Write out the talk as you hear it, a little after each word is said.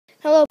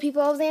Hello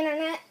people of the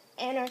internet,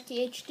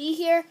 AnarchyHD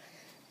here,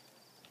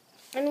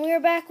 and we're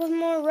back with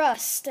more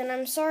Rust, and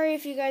I'm sorry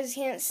if you guys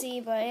can't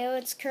see, but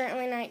it's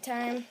currently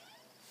nighttime,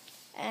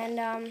 and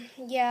I'm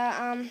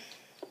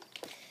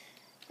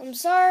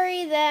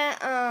sorry that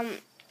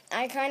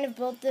I kind of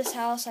built this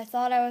house. I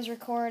thought I was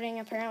recording,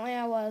 apparently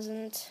I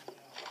wasn't.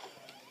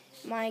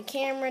 My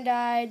camera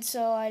died,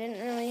 so I didn't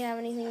really have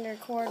anything to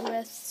record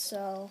with,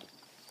 so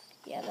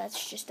yeah,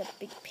 that's just a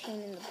big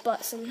pain in the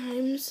butt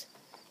sometimes.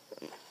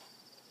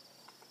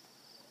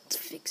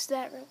 Let's fix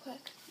that real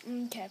quick.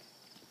 Okay.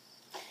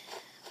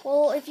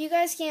 Well, if you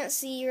guys can't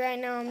see right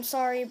now, I'm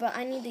sorry, but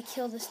I need to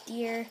kill this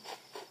deer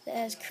that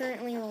has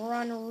currently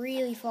run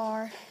really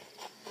far.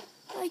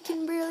 I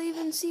can barely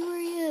even see where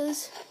he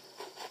is.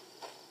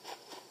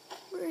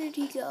 Where did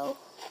he go?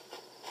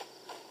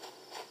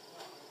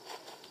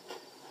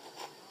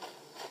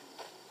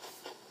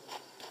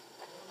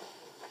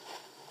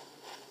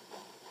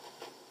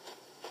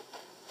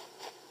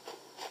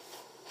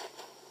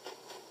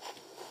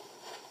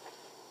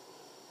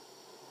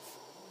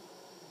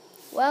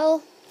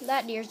 Well,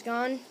 that deer's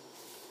gone.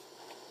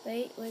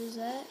 Wait, what is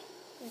that?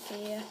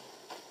 Okay, yeah.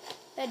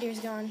 That deer's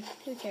gone.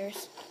 Who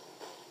cares?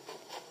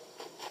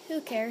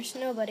 Who cares?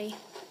 Nobody.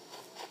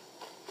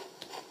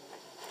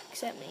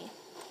 Except me.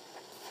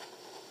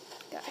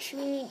 Gosh,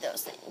 we need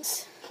those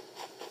things.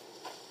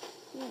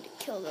 We need to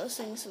kill those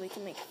things so we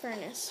can make a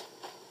furnace.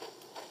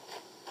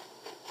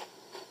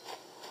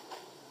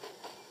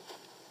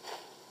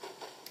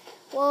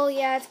 Well,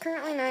 yeah, it's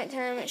currently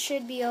nighttime. It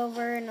should be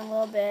over in a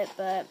little bit,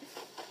 but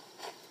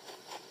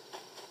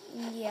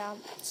yeah,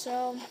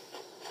 so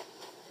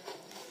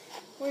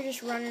we're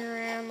just running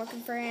around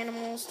looking for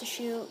animals to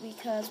shoot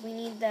because we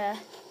need the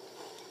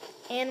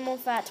animal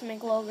fat to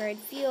make low-grade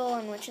fuel,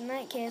 and which in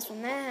that case,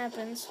 when that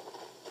happens,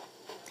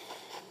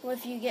 well,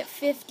 if you get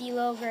 50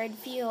 low-grade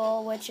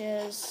fuel, which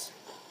is,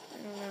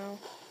 I don't know,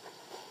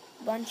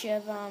 a bunch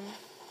of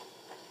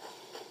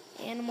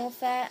animal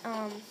fat,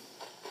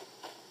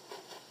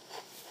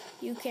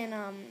 you can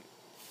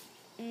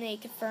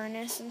make a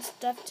furnace and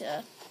stuff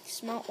to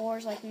smelt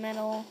ores like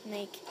metal,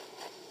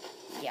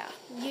 yeah,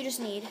 you just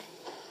need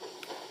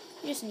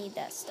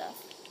that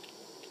stuff.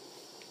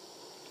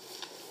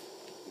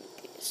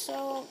 Okay,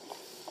 so,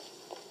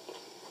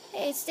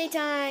 hey, it's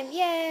daytime,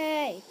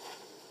 yay!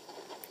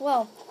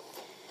 Well,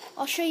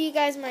 I'll show you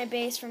guys my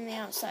base from the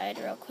outside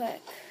real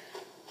quick.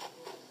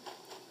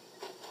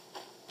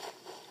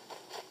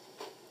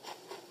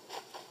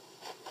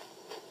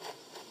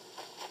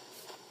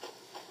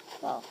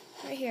 Well,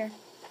 right here.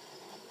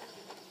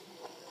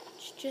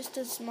 It's just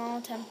a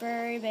small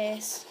temporary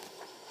base.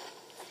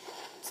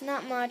 It's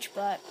not much,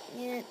 but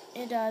it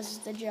does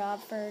the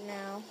job for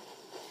now.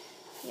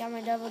 Got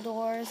my double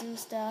doors and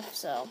stuff,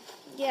 so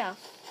yeah.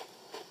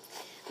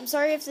 I'm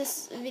sorry if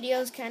this video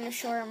is kind of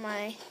short.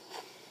 My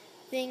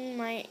thing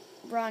might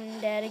run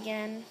dead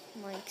again,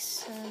 like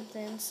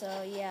something,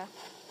 so yeah.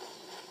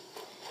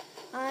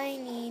 I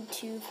need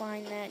to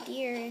find that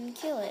deer and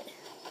kill it.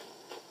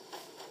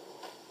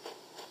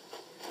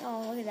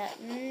 Oh, look at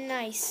that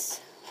nice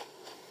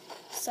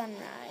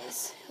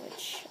sunrise,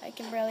 which I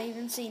can barely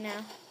even see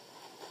now.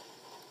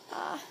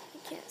 I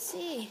can't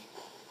see.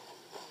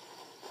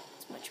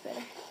 It's much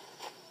better.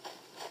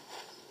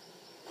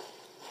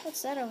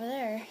 What's that over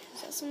there?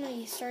 Is that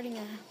somebody starting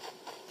a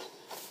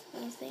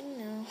little thing?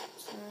 No,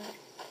 it's not.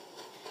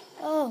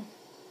 Oh.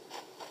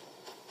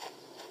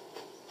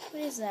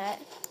 What is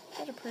that? Is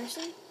that a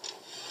person?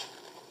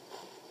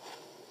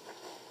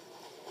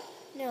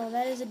 No,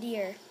 that is a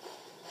deer.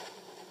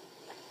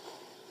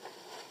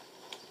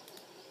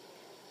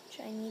 Which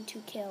I need to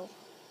kill.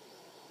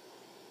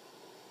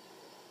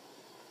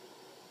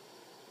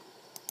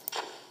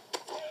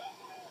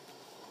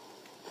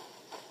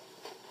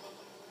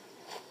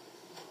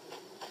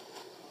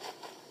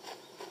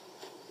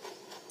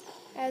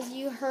 As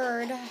you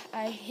heard,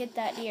 I hit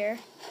that deer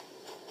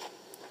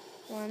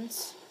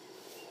once,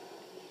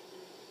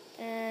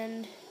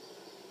 and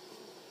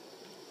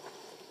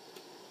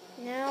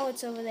now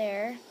it's over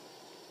there,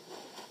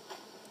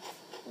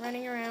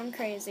 running around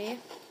crazy.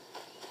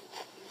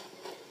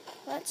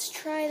 Let's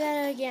try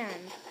that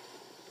again.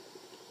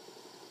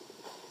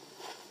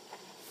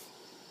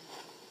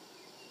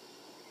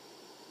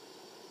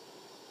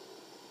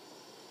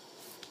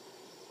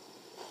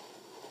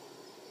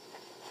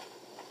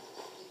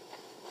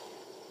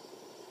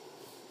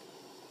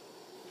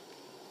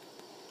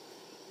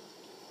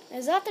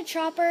 Is that the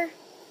chopper?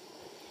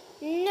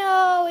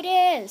 No, it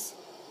is.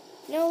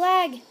 No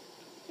lag.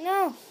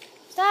 No.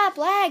 Stop,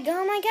 lag.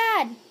 Oh my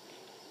god.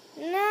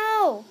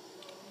 No.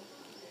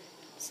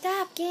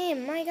 Stop,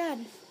 game. My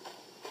god.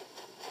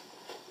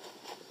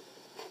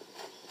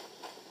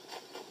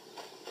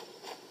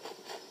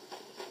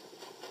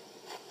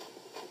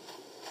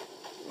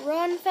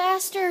 Run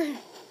faster.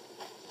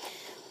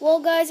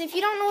 Well, guys, if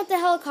you don't know what the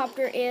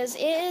helicopter is,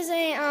 it is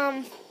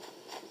a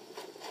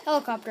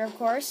helicopter, of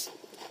course,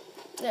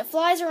 that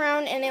flies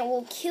around, and it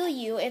will kill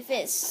you if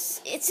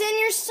it's in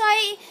your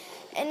sight.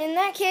 And in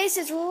that case,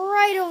 it's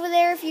right over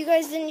there. If you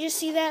guys didn't just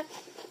see that,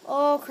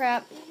 Oh,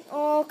 crap.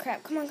 Oh,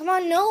 crap. Come on, come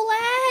on. No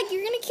lag.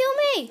 You're going to kill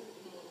me.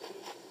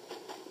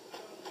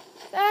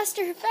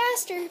 Faster,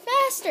 faster,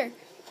 faster.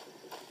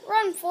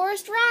 Run,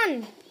 Forrest,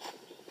 run.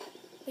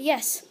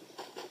 Yes.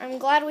 I'm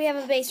glad we have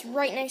a base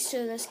right next to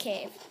this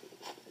cave.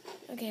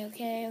 Okay,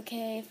 okay,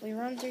 okay. If we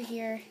run through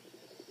here,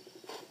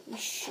 we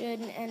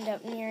should end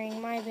up nearing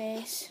my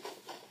base,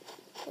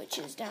 which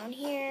is down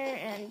here,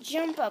 and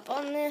jump up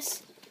on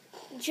this.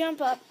 Jump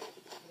up.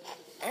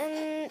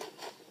 And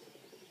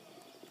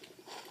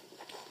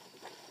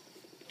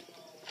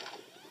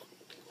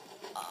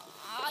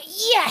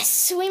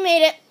yes, we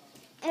made it.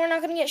 We're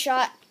not going to get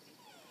shot.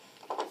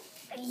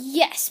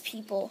 Yes,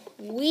 people,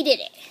 we did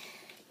it.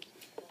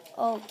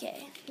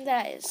 Okay,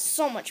 that is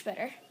so much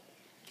better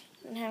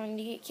than having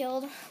to get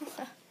killed.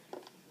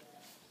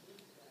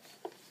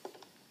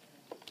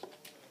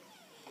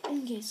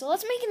 Okay, so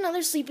let's make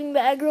another sleeping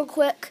bag real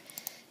quick,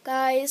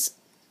 guys.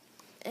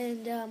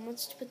 And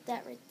let's put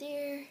that right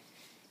there.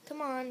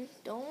 Come on,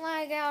 don't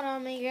lag out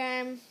on me,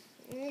 game.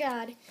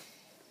 God.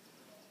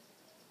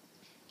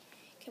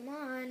 Come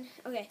on.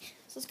 Okay,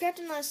 so let's craft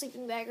another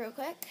sleeping bag real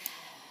quick.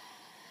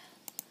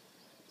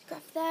 Let's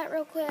craft that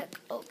real quick.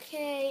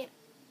 Okay.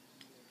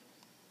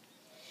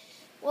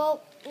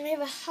 Well, we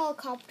have a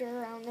helicopter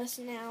around us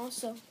now,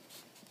 so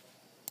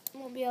I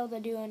won't be able to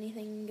do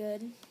anything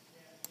good.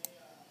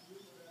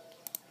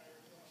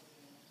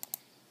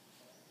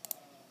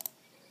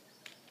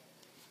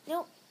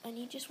 Nope, I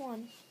need just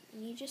one. I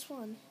need just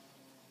one.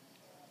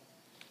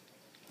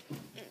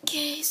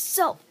 Okay,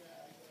 so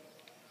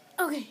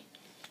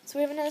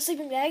we have another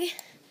sleeping bag.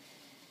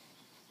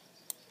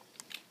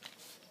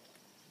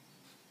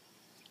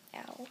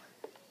 Ow.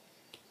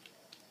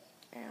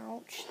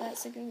 Ouch, that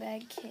sleeping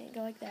bag can't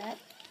go like that.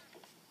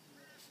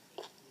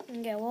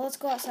 Okay, well, let's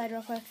go outside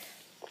real quick.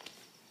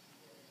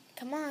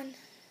 Come on.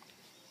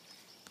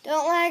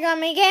 Don't lag on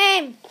me,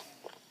 game!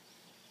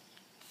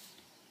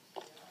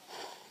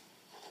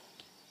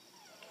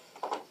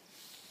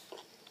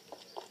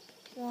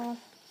 Well,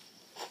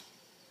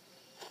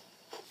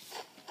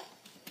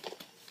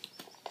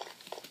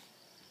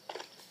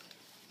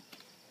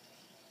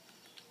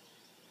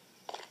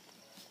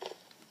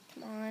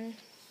 come on.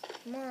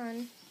 Come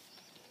on.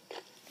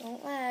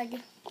 Don't lag.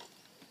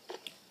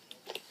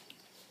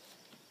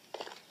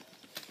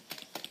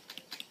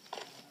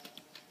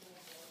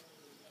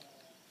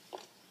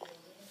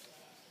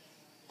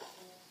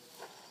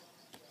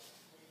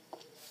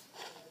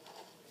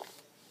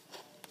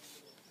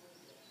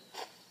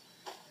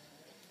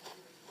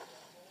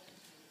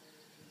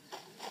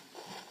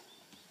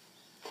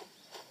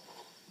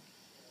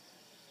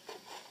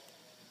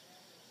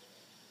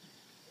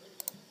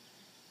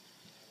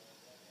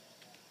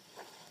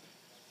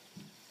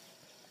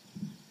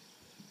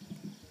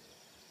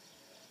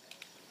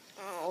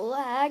 Oh,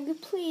 lag,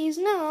 please,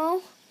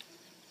 no.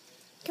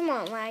 Come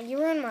on, lag, you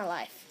ruined my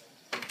life.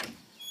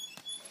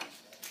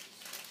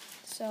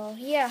 So,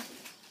 yeah.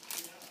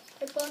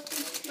 I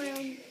bought my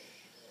own.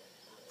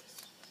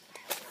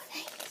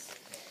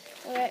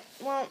 Okay,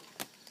 well,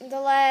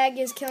 the lag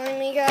is killing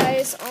me,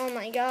 guys. Oh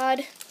my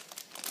god.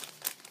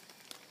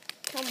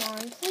 Come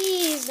on,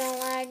 please don't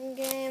lag,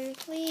 game.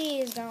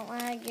 Please don't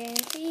lag, game.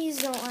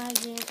 Please don't lag,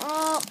 game.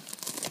 Oh,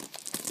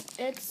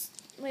 it's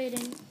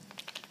waiting.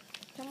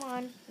 Come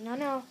on. No,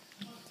 no.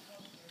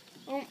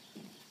 Oh,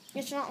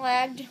 it's not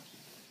lagged.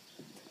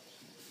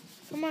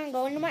 Come on,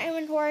 go into my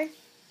inventory.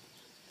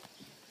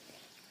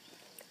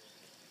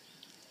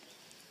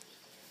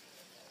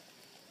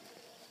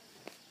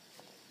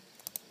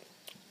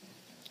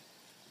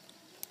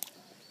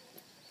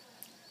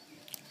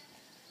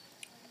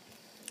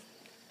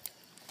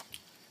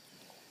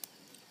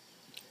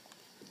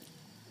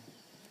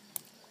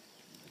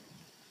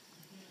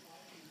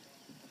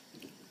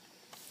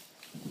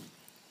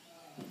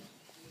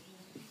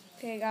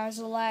 Okay, guys,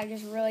 the lag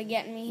is really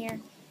getting me here.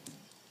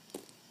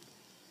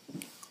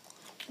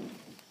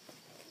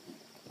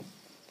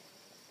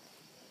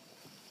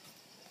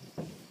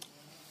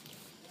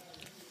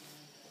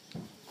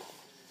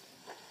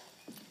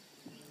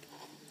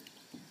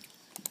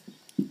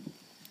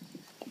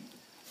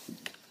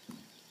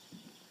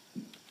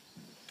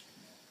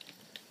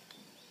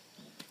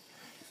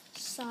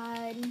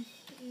 Inside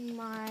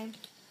my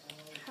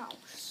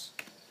house.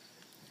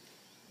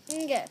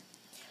 Okay.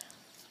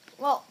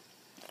 Well,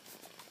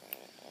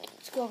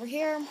 let's go over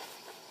here.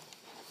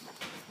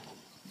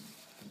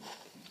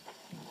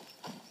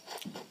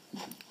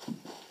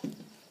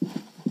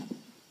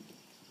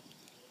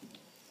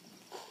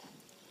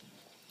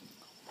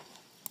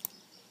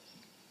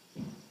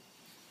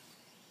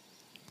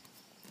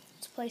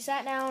 Let's place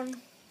that down.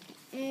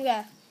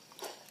 Okay.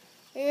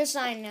 Here's a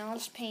sign now.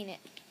 Let's paint it.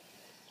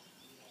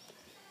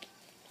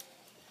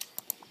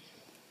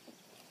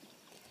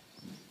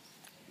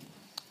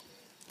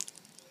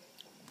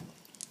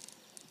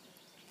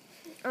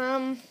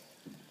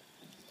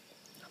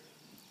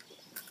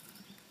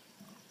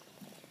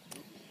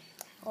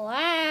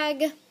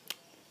 Lag.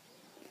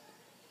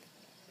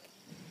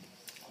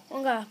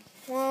 Okay.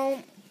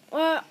 Well,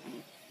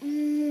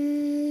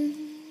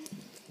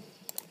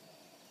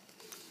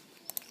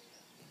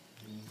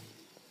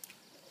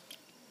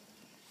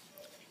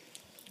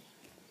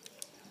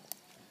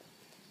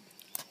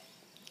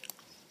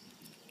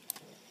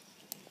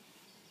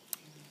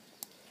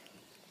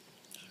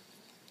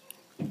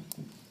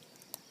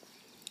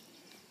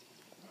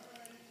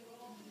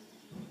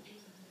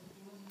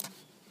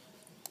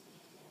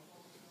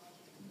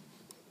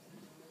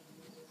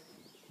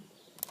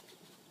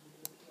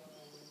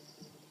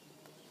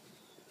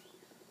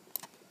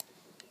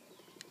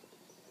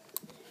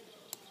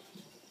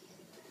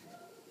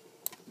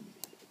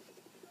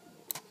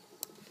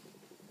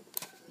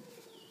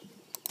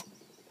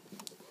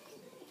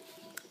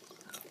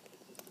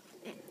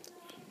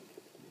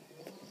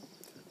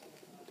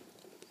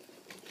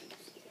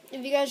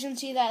 If you guys can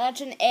see that,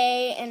 that's an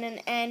A and an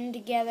N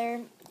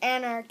together.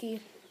 Anarchy.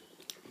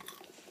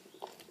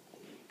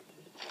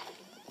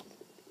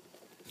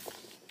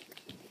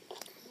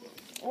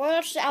 Well,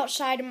 that's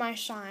outside of my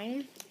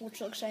sign, which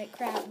looks like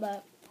crap,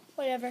 but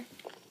whatever.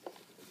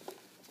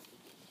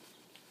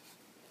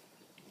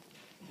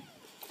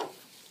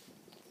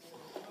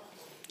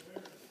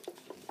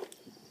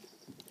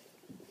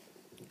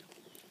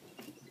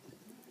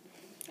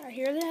 I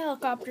hear the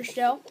helicopter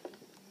still,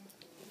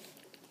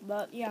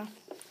 but yeah.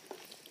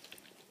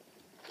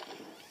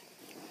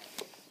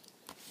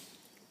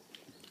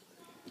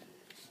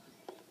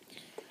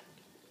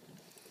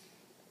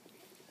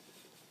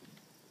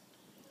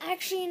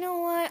 Actually, you know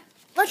what?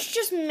 Let's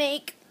just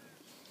make...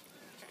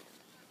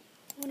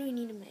 What do we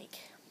need to make?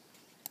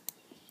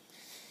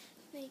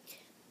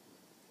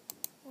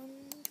 One,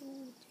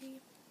 two, three.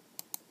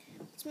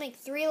 Let's make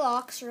 3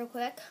 locks real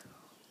quick.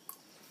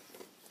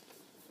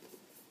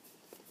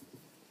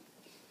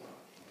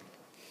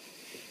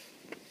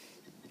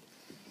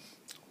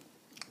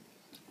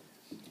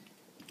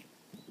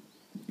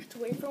 Let's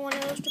wait for one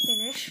of those to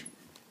finish.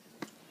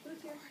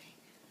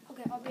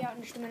 Okay, I'll be out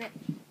in just a minute.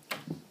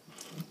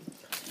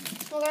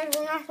 Well, guys, we're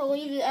going to have to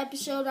leave the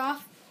episode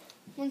off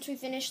once we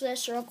finish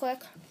this real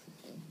quick.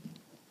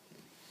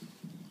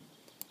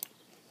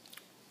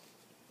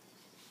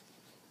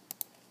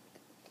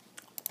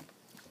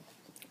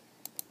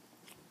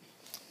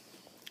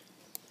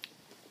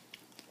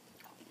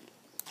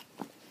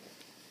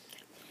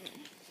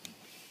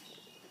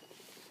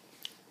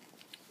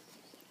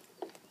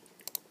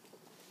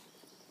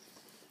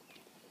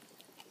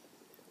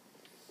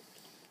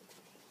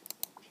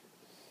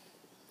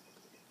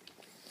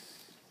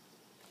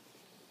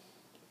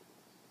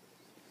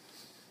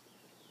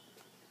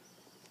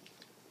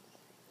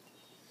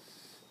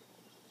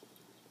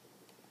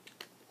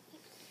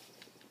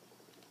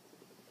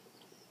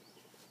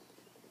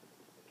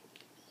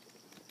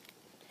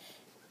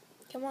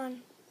 Come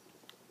on.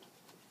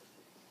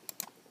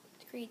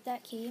 Create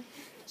that key.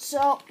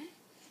 So,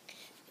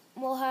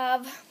 we'll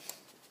have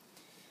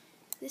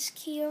this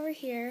key over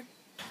here,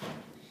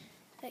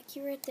 that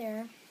key right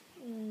there,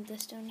 and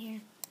this down here.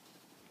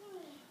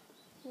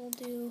 We'll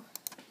do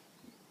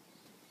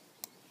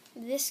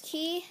this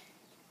key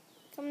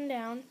coming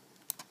down.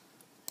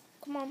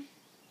 Come on.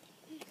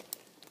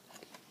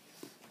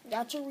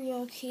 That's a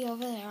real key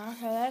over there,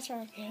 so that's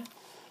our key.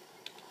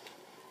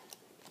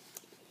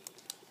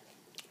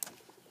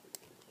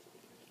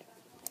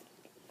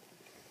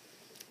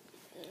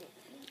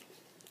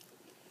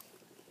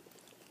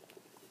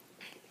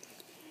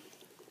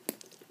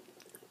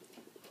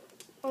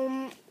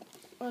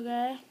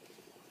 Okay,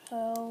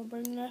 so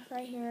bring this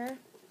right here.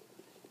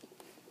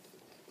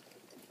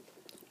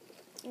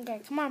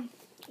 Okay, come on.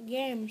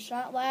 Game,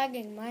 stop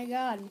lagging, my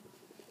God.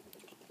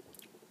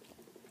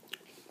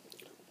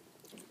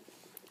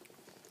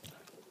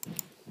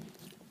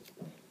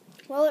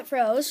 Well, it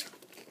froze.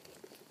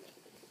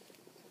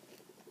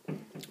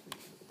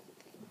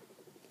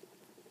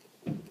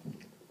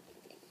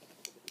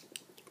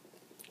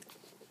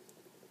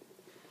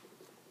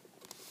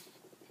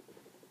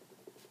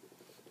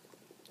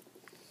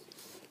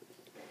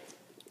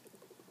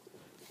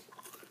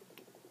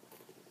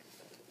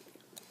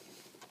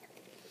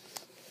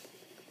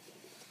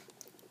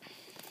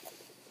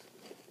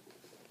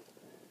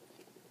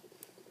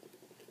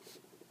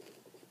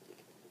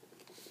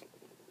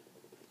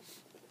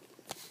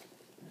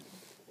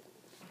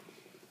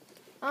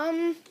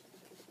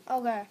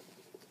 Okay.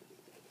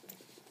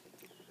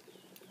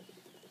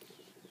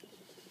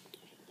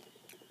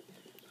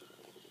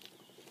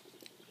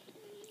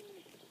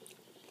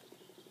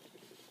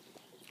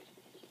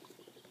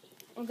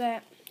 Okay.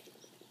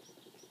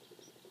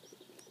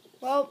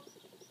 Well,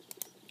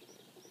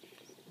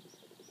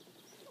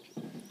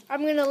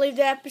 I'm going to leave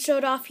the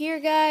episode off here,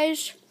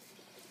 guys.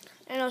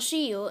 And I'll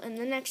see you in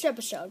the next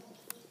episode.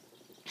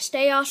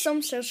 Stay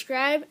awesome.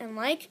 Subscribe and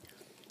like.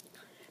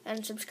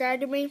 And subscribe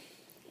to me.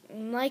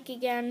 And like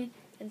again.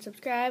 And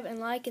subscribe and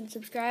like and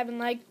subscribe and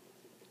like.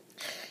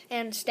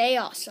 And stay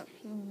awesome.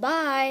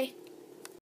 Bye.